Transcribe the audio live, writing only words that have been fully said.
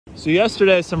So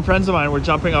yesterday, some friends of mine were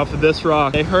jumping off of this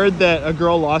rock. They heard that a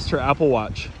girl lost her Apple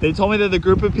Watch. They told me that the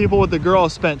group of people with the girl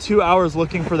spent 2 hours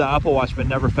looking for the Apple Watch but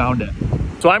never found it.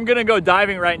 So I'm gonna go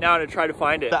diving right now to try to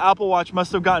find it. The Apple Watch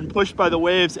must have gotten pushed by the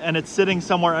waves and it's sitting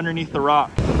somewhere underneath the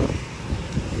rock.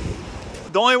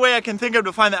 The only way I can think of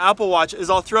to find the Apple Watch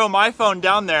is I'll throw my phone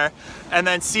down there and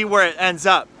then see where it ends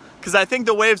up. Because I think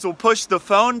the waves will push the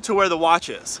phone to where the watch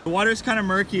is. The water's kind of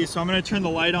murky, so I'm gonna turn the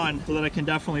light on so that I can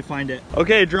definitely find it.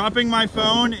 Okay, dropping my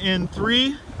phone in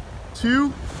 3, 2,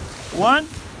 1.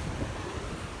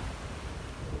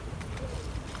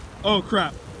 Oh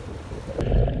crap.